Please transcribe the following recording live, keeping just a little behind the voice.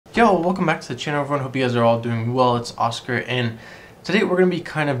Yo, welcome back to the channel everyone. Hope you guys are all doing well. It's Oscar, and today we're going to be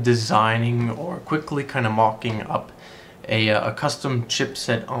kind of designing or quickly kind of mocking up a custom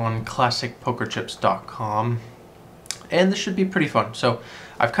chipset on classicpokerchips.com, and this should be pretty fun. So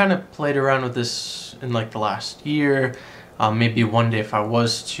I've kind of played around with this in like the last year. Maybe one day if I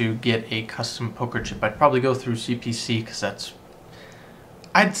was to get a custom poker chip, I'd probably go through CPC because that's,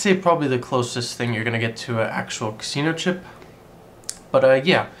 I'd say, probably the closest thing you're going to get to an actual casino chip. But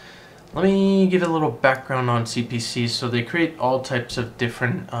yeah, let me give a little background on CPC. So they create all types of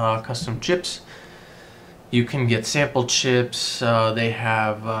different custom chips. You can get sample chips. They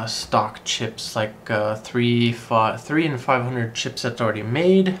have stock chips like 3 and 500 chipsets already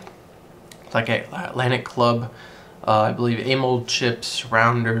made, like Atlantic Club. I believe A-mold chips,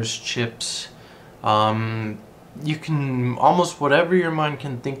 rounders chips. You can almost whatever your mind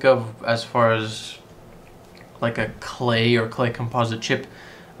can think of as far as like a clay or clay composite chip.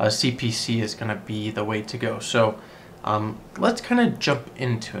 CPC is going to be the way to go. So let's kind of jump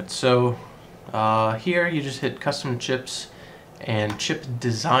into it. So here you just hit custom chips and chip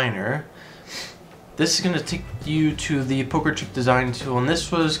designer. This is going to take you to the poker chip design tool, and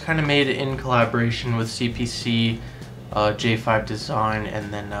this was kind of made in collaboration with CPC, J5 Design,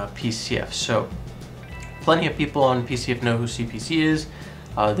 and then PCF. So plenty of people on PCF know who CPC is.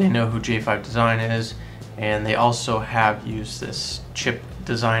 They know who J5 Design is, and they also have used this chip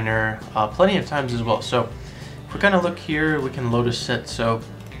designer plenty of times as well. So if we kind of look here, we can load a set. So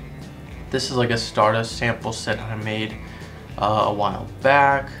this is like a Stardust sample set I made a while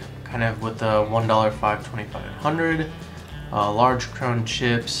back, kind of with the $1, $5, 25, and 100 large crown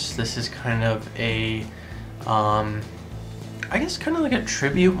chips. This is kind of a I guess kind of like a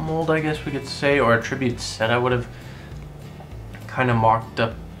tribute mold, I guess we could say, or a tribute set. I would have kind of mocked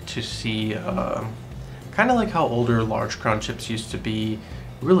up to see kind of like how older large crown chips used to be,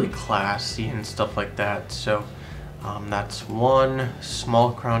 really classy and stuff like that. So that's one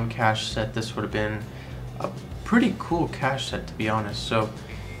small crown cash set. This would have been a pretty cool cash set, to be honest. So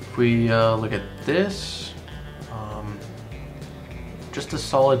if we look at this, just a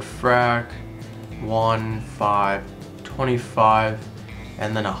solid frac, 1, 5, 25,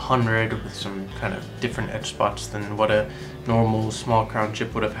 and then 100 with some kind of different edge spots than what a normal small crown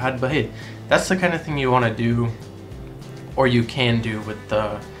chip would have had. But hey, that's the kind of thing you want to do, or you can do with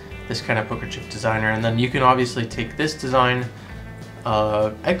this kind of poker chip designer. And then you can obviously take this design,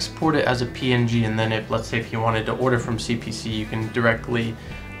 export it as a PNG, and then let's say if you wanted to order from CPC, you can directly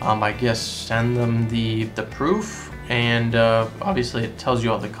I guess send them the proof, and obviously it tells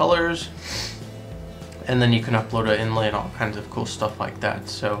you all the colors, and then you can upload an inlay and all kinds of cool stuff like that.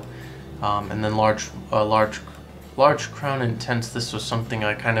 So and then large crown intense, this was something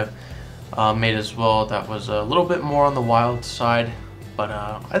I kind of made as well. That was a little bit more on the wild side, but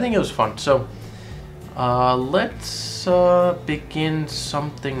I think it was fun. So let's begin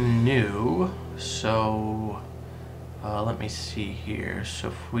something new. So let me see here. So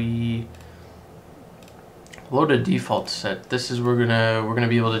if we load a default set, this is we're gonna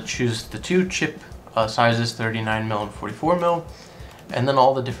be able to choose the two chip sizes, 39mm and 44mm, and then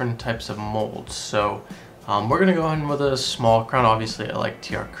all the different types of molds. So we're gonna go ahead with a small crown. Obviously I like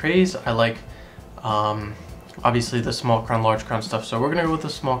TR Craze. I like obviously the small crown, large crown stuff. So we're gonna go with the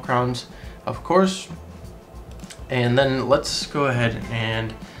small crowns, of course. And then let's go ahead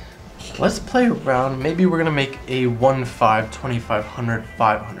and let's play around. Maybe we're gonna make a 1, 5, 25, 100,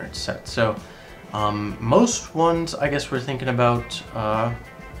 500 set. So most ones, I guess we're thinking about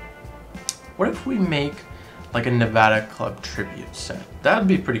what if we make like a Nevada Club tribute set? That would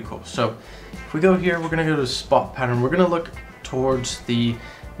be pretty cool. So if we go here, we're gonna go to spot pattern. We're gonna look towards the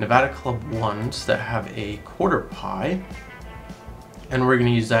Nevada Club ones that have a quarter pie, and we're gonna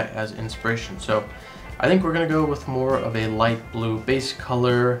use that as inspiration. So I think we're gonna go with more of a light blue base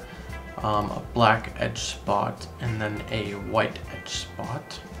color, a black edge spot, and then a white edge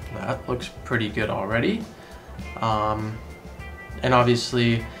spot. That looks pretty good already. And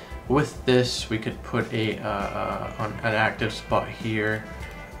obviously with this we could put on an active spot here,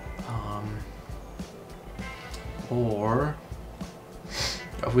 or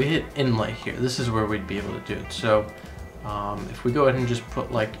if we hit inlay here, this is where we'd be able to do it. So if we go ahead and just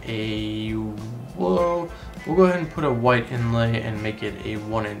put like we'll go ahead and put a white inlay and make it a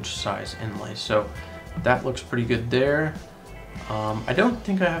 1-inch size inlay. So that looks pretty good there. I don't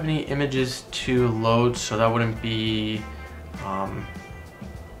think I have any images to load, so that wouldn't be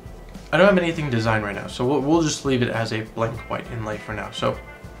I don't have anything designed right now, so we'll just leave it as a blank white inlay for now. So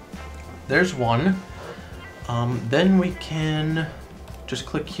there's one. Then we can just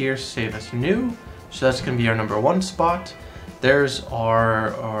click here, save as new. So that's going to be our number 1 spot. there's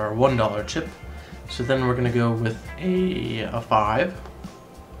our $1 chip. So then we're gonna go with a 5.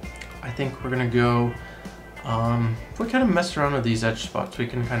 I think we're gonna go, if we kind of mess around with these edge spots, we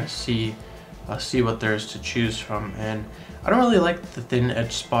can kind of see what there is to choose from. And I don't really like the thin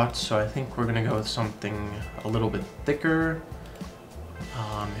edge spots, so I think we're gonna go with something a little bit thicker.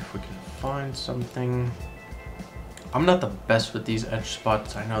 If we can find something. I'm not the best with these edge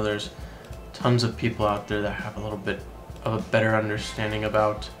spots. I know there's tons of people out there that have a little bit of a better understanding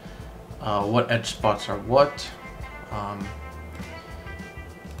about what edge spots are what.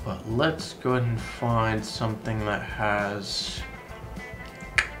 But let's go ahead and find something that has,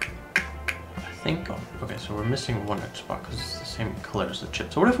 I think, okay, so we're missing one edge spot because it's the same color as the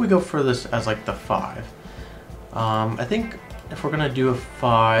chip. So what if we go for this as like the 5? I think if we're gonna do a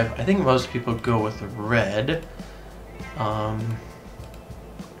 5, I think most people go with red.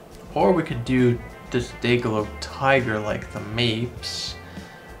 Or we could do this Dayglow Tiger like the Mapes.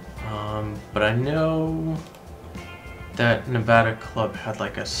 But I know that Nevada Club had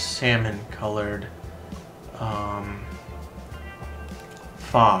like a salmon colored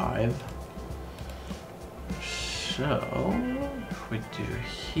 5. So if we do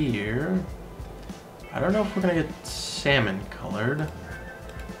here, I don't know if we're gonna get salmon colored,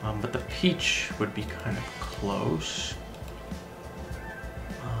 but the peach would be kind of close.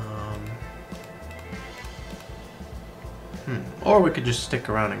 Or we could just stick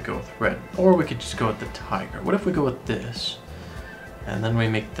around and go with red. Or we could just go with the tiger. What if we go with this? And then we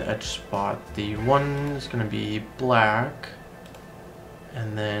make the edge spot. The one is going to be black.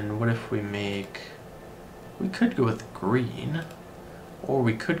 And then what if we make... We could go with green. Or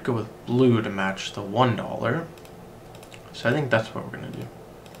we could go with blue to match the $1. So I think that's what we're going to do.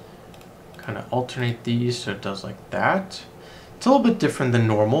 Kind of alternate these so it does like that. It's a little bit different than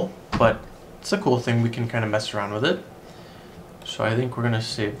normal, but it's a cool thing. We can kind of mess around with it. So I think we're going to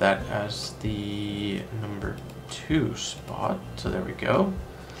save that as the number 2 spot. So there we go.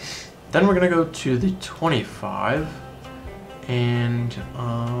 Then we're going to go to the 25. And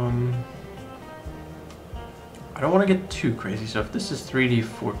I don't want to get too crazy. So if this is 3D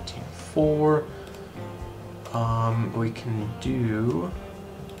 14.4, we can do,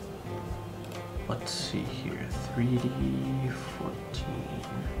 let's see here, 3D 14,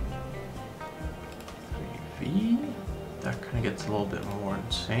 3V. That kind of gets a little bit more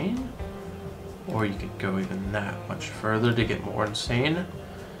insane. Or you could go even that much further to get more insane.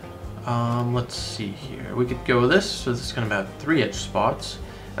 Let's see here. We could go with this, so this is going to have 3 edge spots.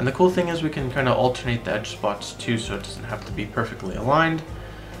 And the cool thing is we can kind of alternate the edge spots too, so it doesn't have to be perfectly aligned.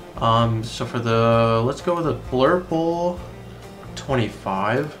 So for the, let's go with a Blurple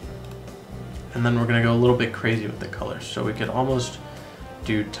 25. And then we're going to go a little bit crazy with the colors. So we could almost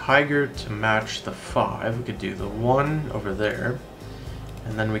do tiger to match the 5. We could do the 1 over there,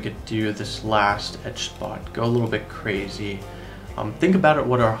 and then we could do this last edge spot. Go a little bit crazy. Think about it.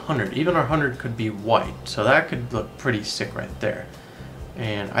 What our 100, even our 100 could be white, so that could look pretty sick right there.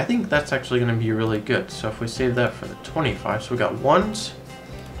 And I think that's actually going to be really good. So if we save that for the 25, so we got 1s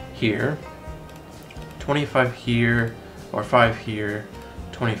here, 25 here, or 5 here,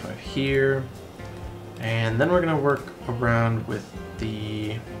 25 here, and then we're going to work around with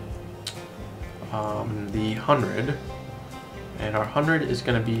the 100, and our 100 is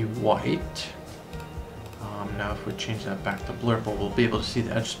going to be white. Now if we change that back to blurple, we'll be able to see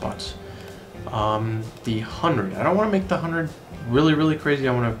the edge spots. The 100, I don't want to make the 100 really crazy.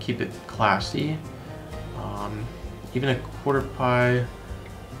 I want to keep it classy. Even a quarter pi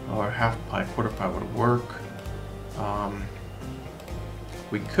or half pi, quarter pi would work.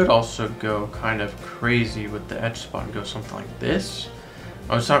 We could also go kind of crazy with the edge spot and go something like this.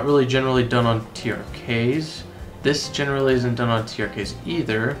 It's not really generally done on TRKs. This generally isn't done on TRKs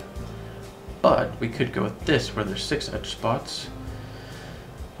either, but we could go with this where there's 6 edge spots.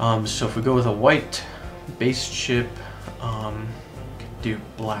 So if we go with a white base chip, could do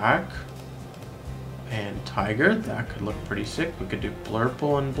black and tiger. That could look pretty sick. We could do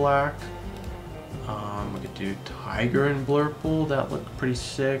blurple and black. We could do tiger and blurple. That looked pretty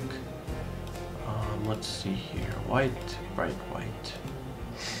sick. Let's see here. White, bright white.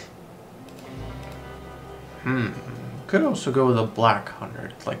 Could also go with a black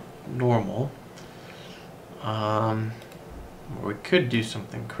 100, like normal. Or we could do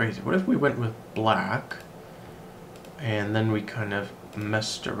something crazy. What if we went with black and then we kind of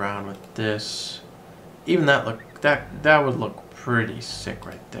messed around with this? Even that would look pretty sick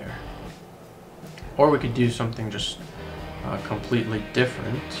right there. Or we could do something just completely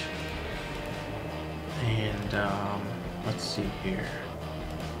different. And let's see here.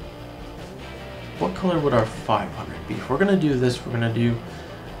 what color would our 500 be? If we're gonna do this, we're gonna do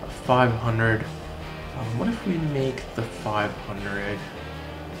a 500. What if we make the 500?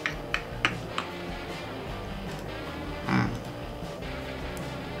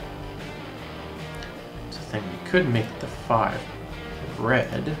 It's a thing. We could make the 5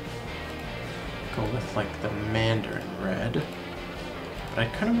 red. Go with like the Mandarin red. But I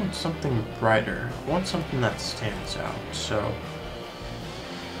kind of want something brighter. I want something that stands out. So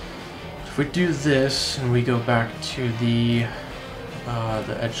if we do this and we go back to the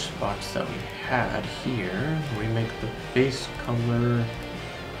edge spots that we had here, we make the base color,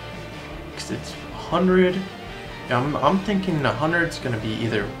 because it's 100. Yeah, I'm thinking 100 is going to be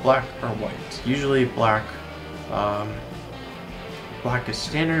either black or white. Usually black. Black is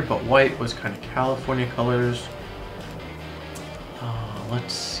standard, but white was kind of California colors.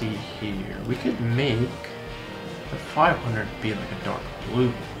 Let's see here. We could make the 500 be like a dark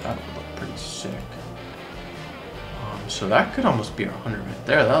blue. That would look pretty sick. So that could almost be our 100 right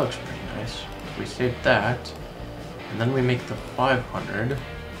there. That looks pretty nice. We save that, and then we make the 500.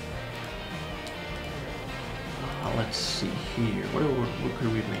 Let's see here. What could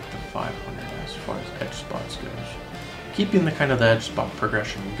we make the 500 as far as edge spots goes? Keeping the kind of the edge spot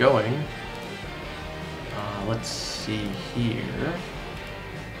progression going. Let's see here.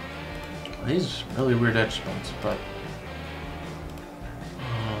 These really weird edge spots, but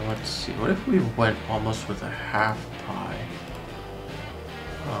let's see. What if we went almost with a half pi,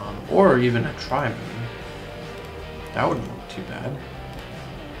 or even a tri-moon? That wouldn't look too bad.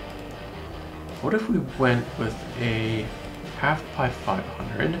 What if we went with a half pi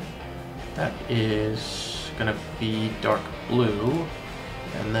 500? That is gonna be dark blue,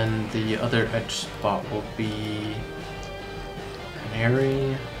 and then the other edge spot will be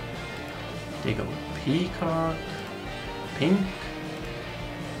canary, Dago peacock, pink,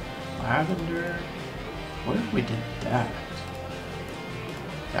 lavender. What if we did that?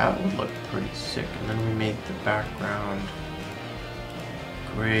 That would look pretty sick. And then we made the background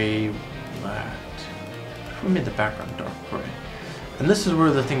gray flat. If we made the background dark gray. And this is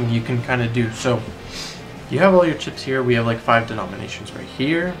where the thing you can kind of do. So you have all your chips here. We have like 5 denominations right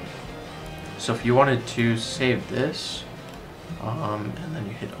here. So if you wanted to save this, and then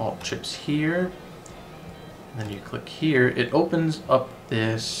you hit Alt Chips here, and then you click here, it opens up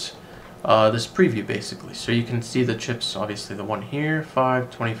this this preview basically. So you can see the chips, obviously the one here, 5,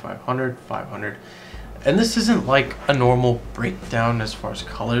 2500, 500. And this isn't like a normal breakdown as far as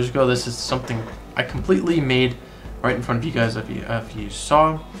colors go. This is something I completely made right in front of you guys if you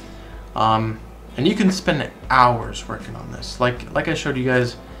saw. And you can spend hours working on this. Like I showed you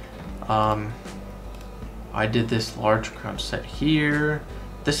guys, I did this large crown set here.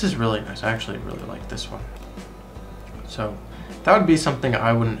 This is really nice. I actually really like this one. So that would be something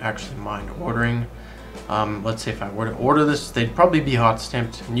I wouldn't actually mind ordering. Let's say if I were to order this, they'd probably be hot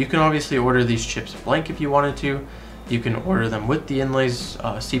stamped. And you can obviously order these chips blank if you wanted to. You can order them with the inlays.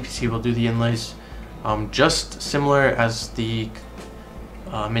 CPC will do the inlays, just similar as the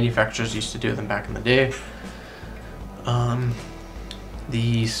manufacturers used to do them back in the day.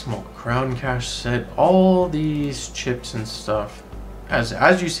 The small crown cash set, all these chips and stuff,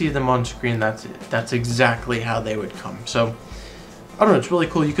 as you see them on screen, that's exactly how they would come. So I don't know, it's really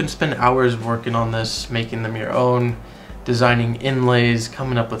cool. You can spend hours working on this, making them your own, designing inlays,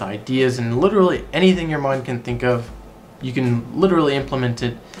 coming up with ideas, and literally anything your mind can think of, you can literally implement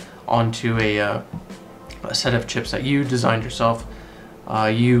it onto a set of chips that you designed yourself.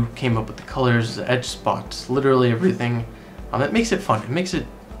 You came up with the colors, the edge spots, literally everything. It makes it fun. It makes it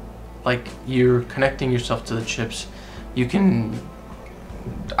like you're connecting yourself to the chips. You can,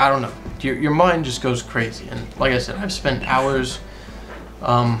 I don't know, your mind just goes crazy. And like I said, I've spent hours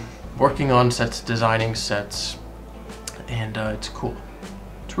working on sets, designing sets, and it's cool.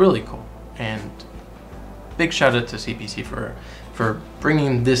 It's really cool. And big shout out to CPC for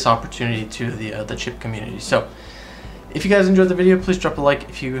bringing this opportunity to the chip community. So if you guys enjoyed the video, please drop a like.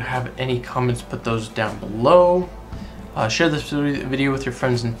 If you have any comments, put those down below. Share this video with your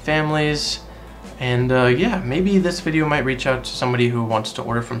friends and families. And yeah, maybe this video might reach out to somebody who wants to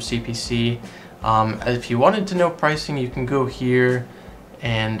order from CPC. If you wanted to know pricing, you can go here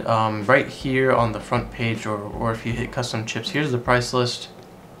and right here on the front page, or if you hit custom chips, here's the price list.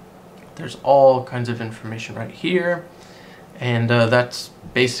 There's all kinds of information right here. And that's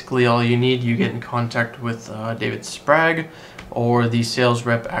basically all you need. You get in contact with David Sprague or the sales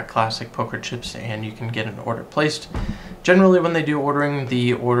rep at Classic Poker Chips, and you can get an order placed. Generally, when they do ordering,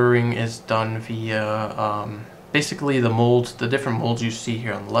 the ordering is done via basically the molds, the different molds you see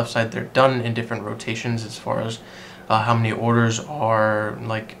here on the left side. They're done in different rotations as far as how many orders are,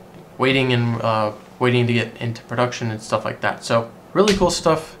 like waiting and waiting to get into production and stuff like that. So really cool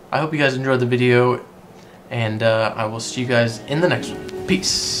stuff. I hope you guys enjoyed the video, and I will see you guys in the next one.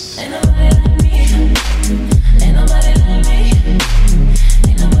 Peace.